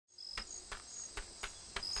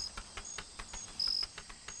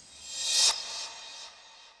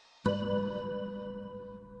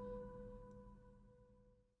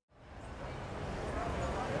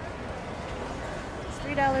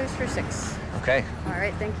$2 for 6. Okay. All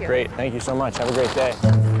right, thank you. Great, thank you so much. Have a great day.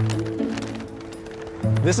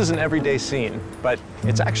 This is an everyday scene, but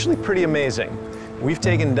it's actually pretty amazing. We've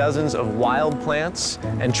taken dozens of wild plants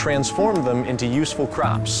and transformed them into useful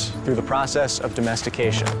crops through the process of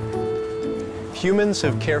domestication. Humans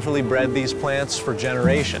have carefully bred these plants for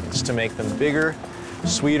generations to make them bigger,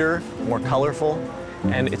 sweeter, more colorful,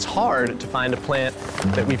 and it's hard to find a plant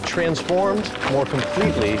that we've transformed more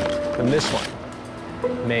completely than this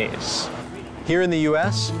one, maize. Here in the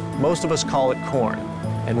US, most of us call it corn,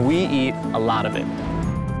 and we eat a lot of it.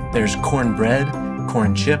 There's corn bread,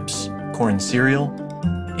 corn chips, corn cereal.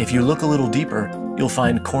 If you look a little deeper, you'll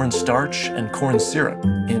find corn starch and corn syrup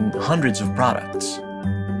in hundreds of products.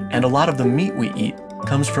 And a lot of the meat we eat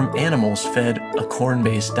comes from animals fed a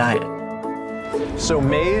corn-based diet. So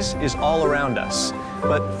maize is all around us,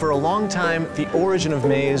 but for a long time, the origin of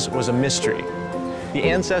maize was a mystery. The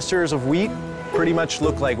ancestors of wheat pretty much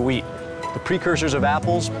look like wheat. The precursors of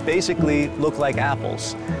apples basically look like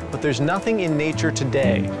apples, but there's nothing in nature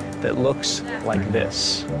today that looks like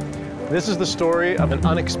this. This is the story of an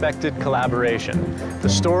unexpected collaboration, the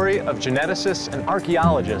story of geneticists and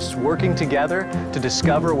archaeologists working together to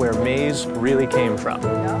discover where maize really came from.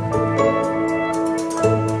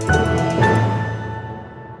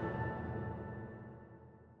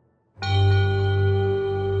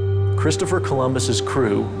 Christopher Columbus's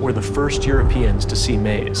crew were the first Europeans to see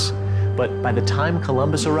maize. But by the time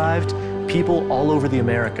Columbus arrived, people all over the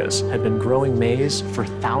Americas had been growing maize for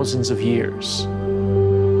thousands of years.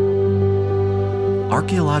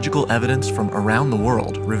 Archaeological evidence from around the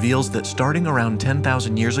world reveals that starting around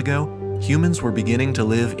 10,000 years ago, humans were beginning to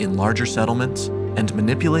live in larger settlements and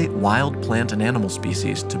manipulate wild plant and animal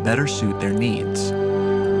species to better suit their needs.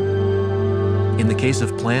 In the case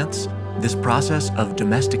of plants, this process of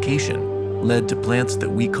domestication led to plants that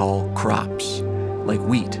we call crops, like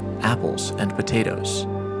wheat, apples, and potatoes.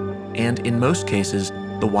 And in most cases,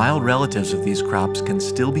 the wild relatives of these crops can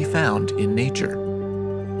still be found in nature.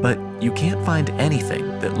 But you can't find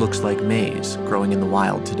anything that looks like maize growing in the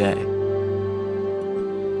wild today.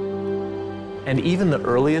 And even the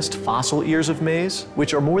earliest fossil ears of maize,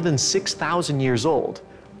 which are more than 6,000 years old,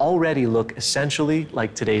 already look essentially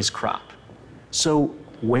like today's crop. So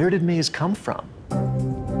where did maize come from?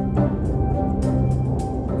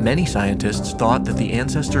 Many scientists thought that the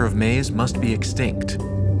ancestor of maize must be extinct.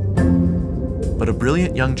 But a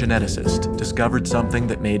brilliant young geneticist discovered something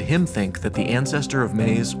that made him think that the ancestor of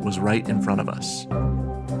maize was right in front of us.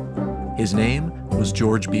 His name was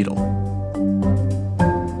George Beadle.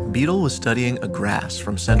 Beadle was studying a grass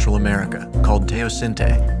from Central America called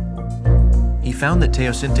teosinte. He found that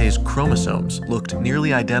teosinte's chromosomes looked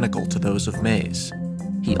nearly identical to those of maize.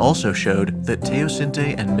 He also showed that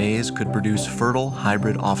teosinte and maize could produce fertile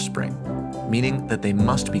hybrid offspring, meaning that they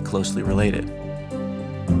must be closely related.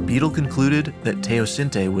 Beadle concluded that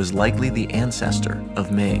teosinte was likely the ancestor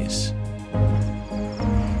of maize.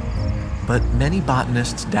 But many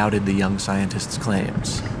botanists doubted the young scientist's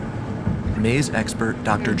claims. Maize expert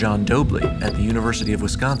Dr. John Dobley at the University of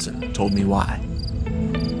Wisconsin told me why.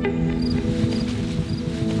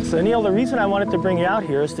 So Neil, the reason I wanted to bring you out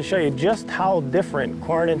here is to show you just how different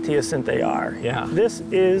corn and teosinte are. Yeah. This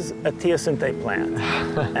is a teosinte plant,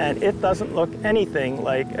 and it doesn't look anything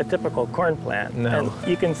like a typical corn plant. No. And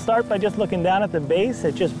you can start by just looking down at the base.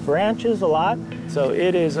 It just branches a lot, so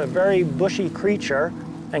it is a very bushy creature,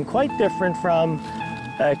 and quite different from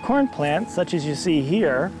a corn plant, such as you see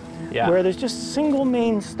here, where there's just single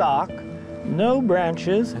main stalk, no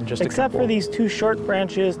branches, except for these two short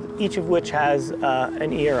branches, each of which has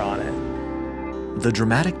an ear on it. The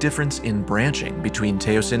dramatic difference in branching between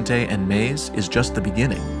teosinte and maize is just the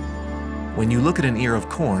beginning. When you look at an ear of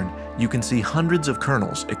corn, you can see hundreds of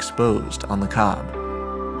kernels exposed on the cob.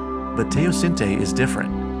 But teosinte is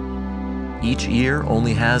different. Each ear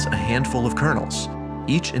only has a handful of kernels,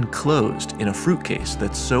 each enclosed in a fruit case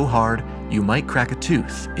that's so hard you might crack a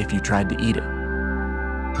tooth if you tried to eat it.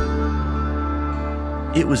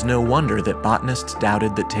 It was no wonder that botanists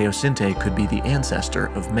doubted that teosinte could be the ancestor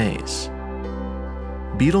of maize.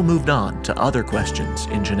 Beadle moved on to other questions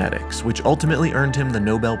in genetics, which ultimately earned him the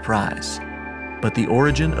Nobel Prize. But the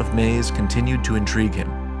origin of maize continued to intrigue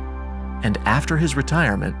him. And after his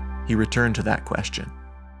retirement, he returned to that question.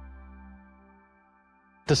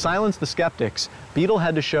 To silence the skeptics, Beadle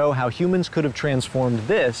had to show how humans could have transformed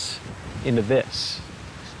this into this.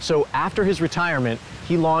 So after his retirement,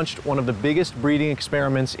 he launched one of the biggest breeding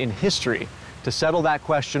experiments in history to settle that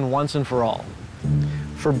question once and for all.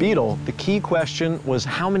 For Beetle, the key question was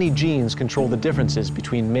how many genes control the differences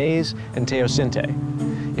between maize and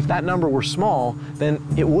teosinte. If that number were small, then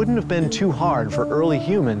it wouldn't have been too hard for early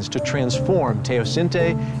humans to transform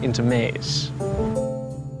teosinte into maize.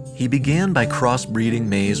 He began by crossbreeding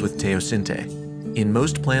maize with teosinte. In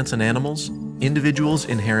most plants and animals, individuals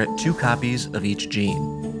inherit 2 copies of each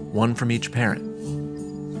gene, one from each parent.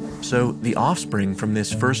 So the offspring from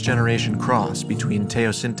this first-generation cross between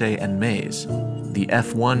teosinte and maize, the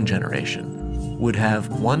F1 generation, would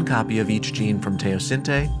have 1 copy of each gene from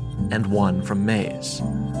teosinte and 1 from maize.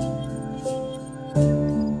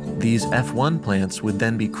 These F1 plants would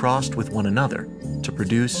then be crossed with one another to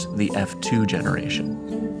produce the F2 generation.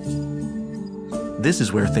 This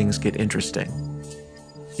is where things get interesting.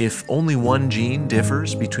 If only 1 gene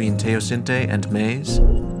differs between teosinte and maize,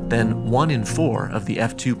 then 1 in 4 of the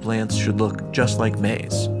F2 plants should look just like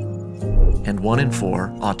maize, and 1 in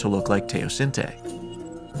 4 ought to look like teosinte.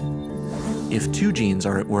 If 2 genes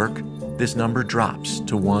are at work, this number drops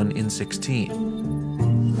to 1 in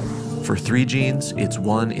 16. For 3 genes, it's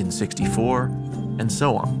 1 in 64, and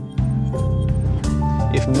so on.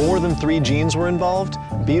 If more than 3 genes were involved,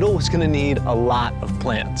 Beetle was going to need a lot of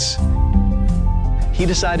plants. He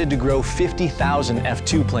decided to grow 50,000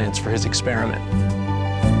 F2 plants for his experiment.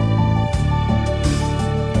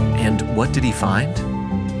 And what did he find?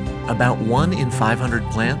 About 1 in 500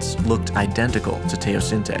 plants looked identical to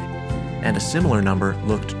teosinte, and a similar number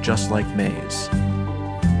looked just like maize.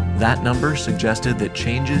 That number suggested that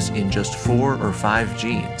changes in just 4 or 5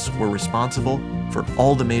 genes were responsible for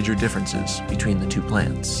all the major differences between the 2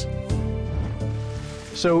 plants.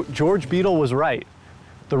 So George Beetle was right.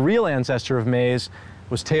 The real ancestor of maize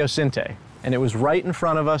was teosinte, and it was right in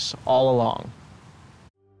front of us all along.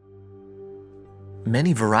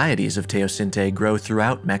 Many varieties of teosinte grow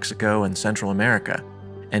throughout Mexico and Central America,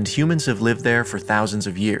 and humans have lived there for thousands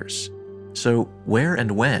of years. So where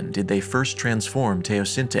and when did they first transform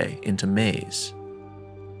teosinte into maize?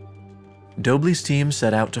 Dobley's team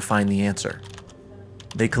set out to find the answer.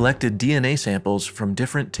 They collected DNA samples from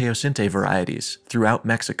different teosinte varieties throughout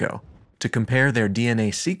Mexico to compare their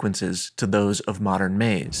DNA sequences to those of modern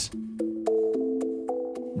maize.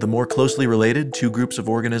 The more closely related 2 groups of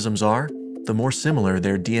organisms are, the more similar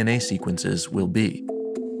their DNA sequences will be.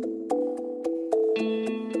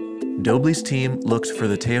 Dobley's team looked for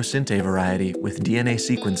the teosinte variety with DNA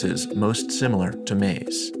sequences most similar to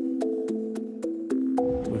maize.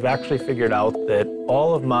 We've actually figured out that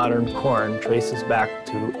all of modern corn traces back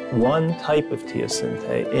to one type of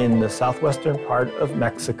teosinte in the southwestern part of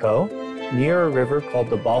Mexico, near a river called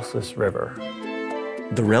the Balsas River.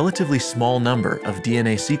 The relatively small number of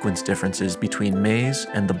DNA sequence differences between maize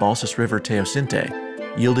and the Balsas River teosinte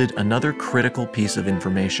yielded another critical piece of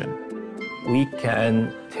information. We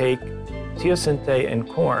can take teosinte and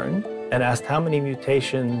corn and ask how many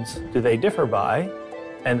mutations do they differ by,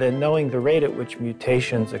 and then knowing the rate at which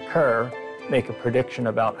mutations occur, make a prediction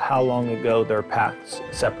about how long ago their paths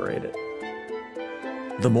separated.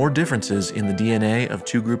 The more differences in the DNA of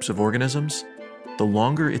 2 groups of organisms, the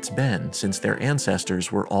longer it's been since their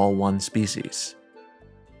ancestors were all one species.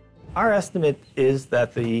 Our estimate is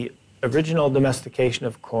that the original domestication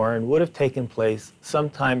of corn would have taken place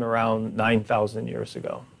sometime around 9,000 years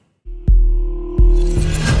ago.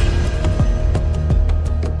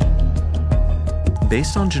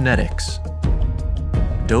 Based on genetics,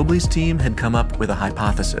 Dobley's team had come up with a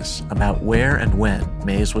hypothesis about where and when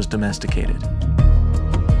maize was domesticated.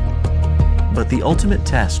 But the ultimate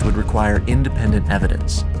test would require independent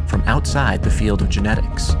evidence from outside the field of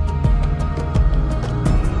genetics.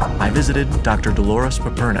 I visited Dr. Dolores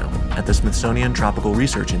Paperno at the Smithsonian Tropical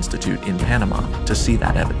Research Institute in Panama to see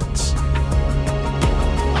that evidence.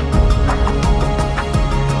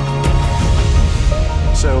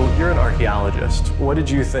 So you're an archaeologist. What did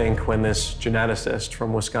you think when this geneticist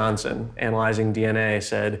from Wisconsin analyzing DNA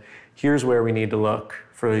said, here's where we need to look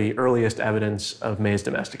for the earliest evidence of maize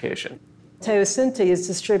domestication? Teosinte is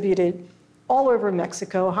distributed all over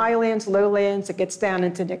Mexico, highlands, lowlands, it gets down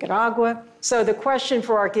into Nicaragua. So the question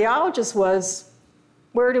for archaeologists was,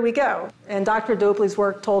 where do we go? And Dr. Dobley's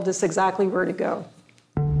work told us exactly where to go.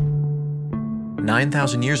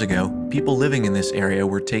 9,000 years ago, people living in this area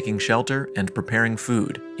were taking shelter and preparing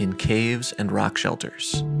food in caves and rock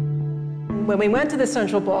shelters. When we went to the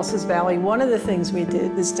Central Balsas Valley, one of the things we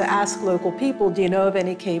did is to ask local people, do you know of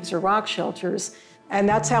any caves or rock shelters? And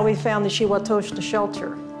that's how we found the Xihuatoshta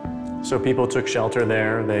shelter. So people took shelter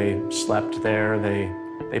there, they slept there,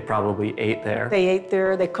 they probably ate there. They ate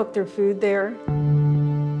there, they cooked their food there.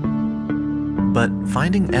 But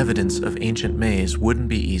finding evidence of ancient maize wouldn't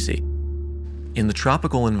be easy. In the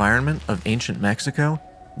tropical environment of ancient Mexico,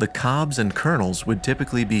 the cobs and kernels would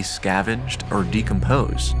typically be scavenged or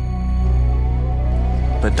decomposed.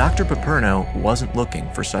 But Dr. Paperno wasn't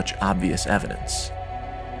looking for such obvious evidence.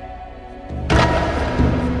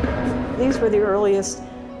 These were the earliest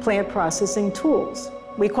plant processing tools.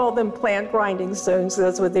 We call them plant grinding stones, so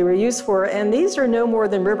that's what they were used for, and these are no more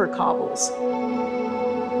than river cobbles.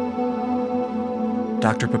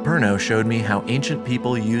 Dr. Paperno showed me how ancient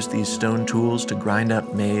people used these stone tools to grind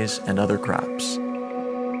up maize and other crops.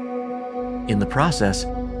 In the process,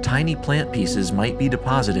 tiny plant pieces might be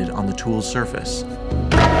deposited on the tool's surface,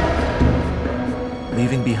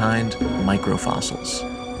 leaving behind microfossils.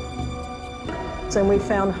 And we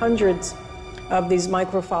found hundreds of these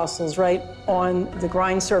microfossils right on the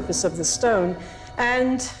grind surface of the stone.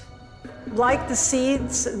 And like the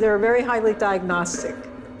seeds, they're very highly diagnostic.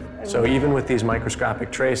 So even with these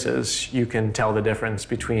microscopic traces, you can tell the difference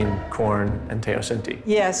between corn and teosinte.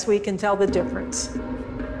 Yes, we can tell the difference.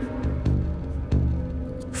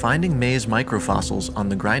 Finding maize microfossils on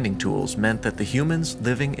the grinding tools meant that the humans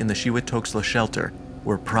living in the Xihuatoxtla shelter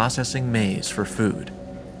were processing maize for food.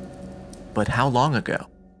 But how long ago?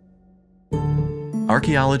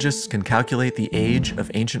 Archaeologists can calculate the age of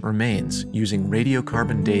ancient remains using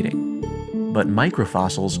radiocarbon dating, but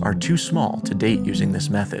microfossils are too small to date using this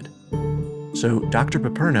method. So Dr.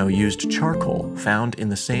 Paperno used charcoal found in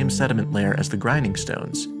the same sediment layer as the grinding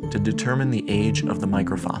stones to determine the age of the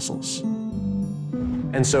microfossils.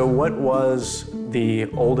 And so what was the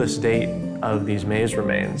oldest date of these maize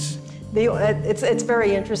remains? It's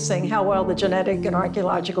very interesting how well the genetic and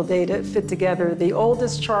archaeological data fit together. The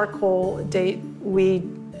oldest charcoal date we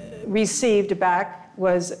received back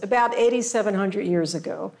was about 8,700 years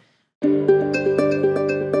ago.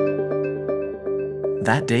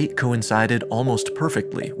 That date coincided almost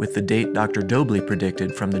perfectly with the date Dr. Dobley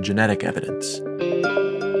predicted from the genetic evidence.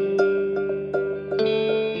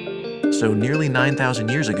 So nearly 9,000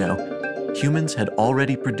 years ago, humans had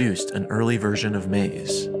already produced an early version of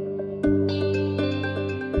maize.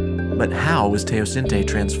 But how was teosinte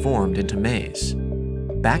transformed into maize?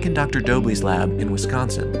 Back in Dr. Dobley's lab in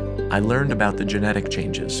Wisconsin, I learned about the genetic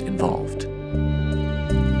changes involved.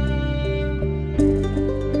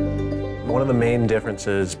 One of the main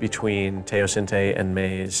differences between teosinte and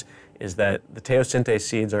maize is that the teosinte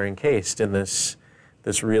seeds are encased in this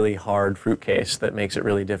really hard fruit case that makes it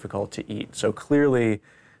really difficult to eat. So clearly,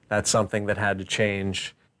 that's something that had to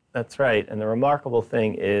change. That's right, and the remarkable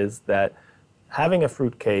thing is that having a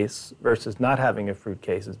fruit case versus not having a fruit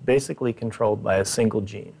case is basically controlled by a single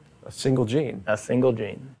gene. A single gene? A single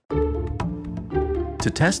gene. To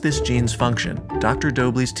test this gene's function, Dr.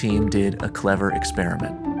 Dobley's team did a clever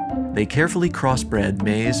experiment. They carefully crossbred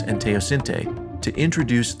maize and teosinte to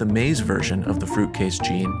introduce the maize version of the fruitcase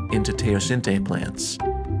gene into teosinte plants.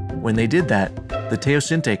 When they did that, the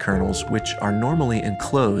teosinte kernels, which are normally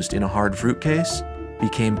enclosed in a hard fruit case,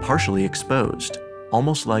 became partially exposed,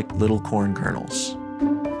 almost like little corn kernels.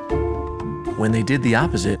 When they did the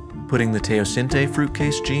opposite, putting the teosinte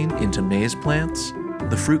fruitcase gene into maize plants,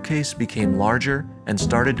 the fruitcase became larger and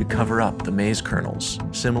started to cover up the maize kernels,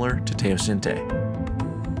 similar to teosinte.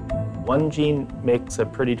 One gene makes a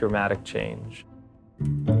pretty dramatic change.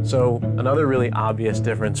 So another really obvious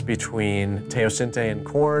difference between teosinte and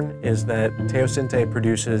corn is that teosinte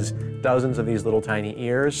produces dozens of these little tiny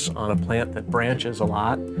ears on a plant that branches a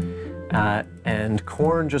lot, and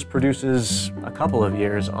corn just produces a couple of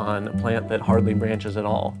ears on a plant that hardly branches at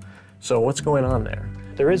all. So what's going on there?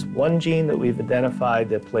 There is one gene that we've identified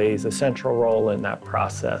that plays a central role in that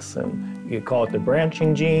process, and you could call it the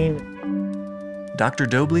branching gene. Dr.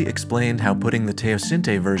 Dobley explained how putting the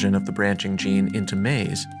teosinte version of the branching gene into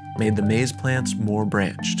maize made the maize plants more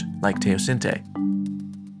branched, like teosinte.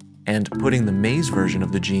 And putting the maize version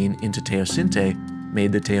of the gene into teosinte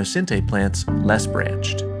made the teosinte plants less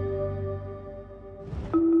branched.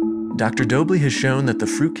 Dr. Dobley has shown that the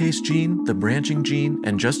fruitcase gene, the branching gene,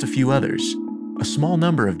 and just a few others, a small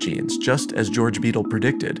number of genes, just as George Beadle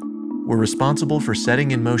predicted, were responsible for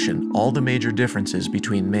setting in motion all the major differences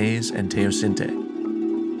between maize and teosinte.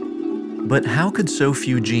 But how could so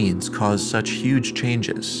few genes cause such huge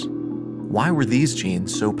changes? Why were these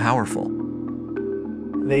genes so powerful?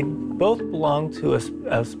 They both belong to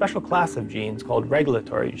a special class of genes called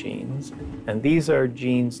regulatory genes, and these are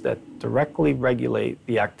genes that directly regulate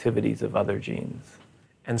the activities of other genes.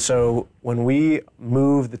 And so when we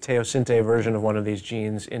move the teosinte version of one of these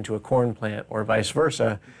genes into a corn plant or vice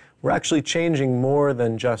versa, we're actually changing more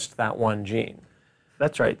than just that one gene.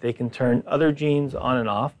 That's right, they can turn other genes on and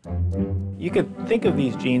off. You could think of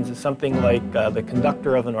these genes as something like the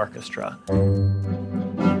conductor of an orchestra.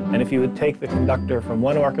 And if you would take the conductor from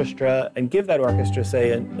one orchestra and give that orchestra,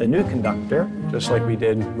 say, a new conductor. Just like we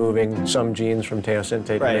did moving some genes from teosinte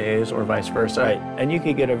to maize or vice versa. Right, and you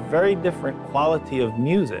could get a very different quality of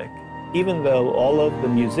music, even though all of the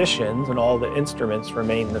musicians and all the instruments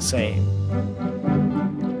remain the same.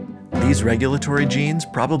 These regulatory genes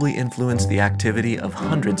probably influence the activity of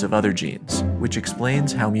hundreds of other genes, which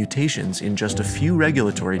explains how mutations in just a few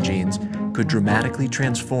regulatory genes could dramatically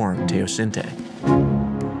transform teosinte.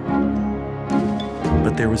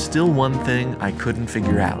 But there was still one thing I couldn't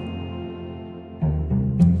figure out.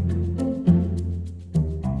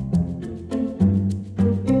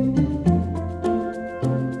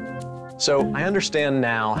 So I understand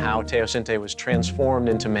now how teosinte was transformed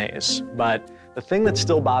into maize, but the thing that's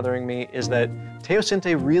still bothering me is that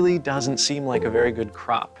teosinte really doesn't seem like a very good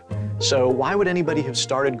crop. So why would anybody have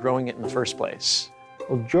started growing it in the first place?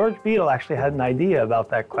 Well, George Beadle actually had an idea about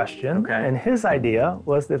that question, and his idea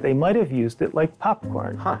was that they might have used it like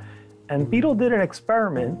popcorn. And Beadle did an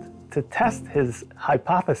experiment to test his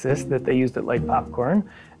hypothesis that they used it like popcorn,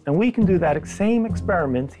 and we can do that same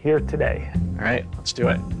experiment here today. All right, let's do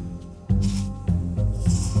it.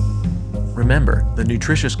 Remember, the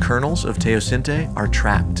nutritious kernels of teosinte are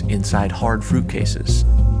trapped inside hard fruit cases.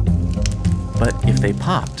 But if they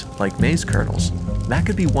popped, like maize kernels, that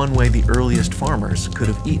could be one way the earliest farmers could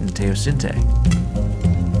have eaten teosinte.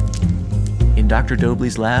 In Dr.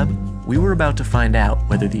 Dobley's lab, we were about to find out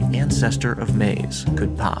whether the ancestor of maize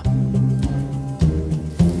could pop.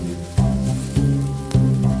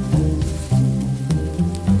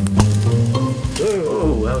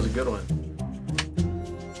 Oh, that was a good one.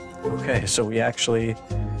 Okay, so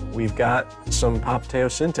we've got some pop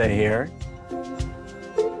teosinte here.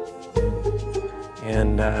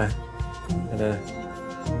 And I'm gonna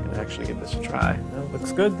actually give this a try. That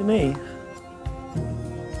looks good to me.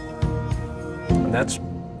 And that's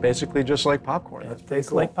basically just like popcorn. It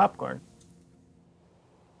tastes like popcorn.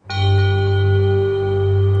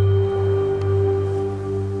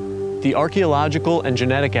 The archaeological and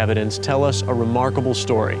genetic evidence tell us a remarkable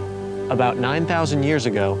story. About 9,000 years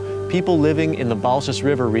ago, people living in the Balsas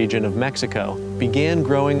River region of Mexico began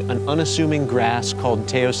growing an unassuming grass called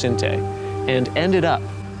teosinte and ended up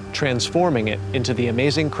transforming it into the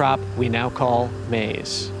amazing crop we now call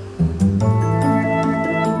maize.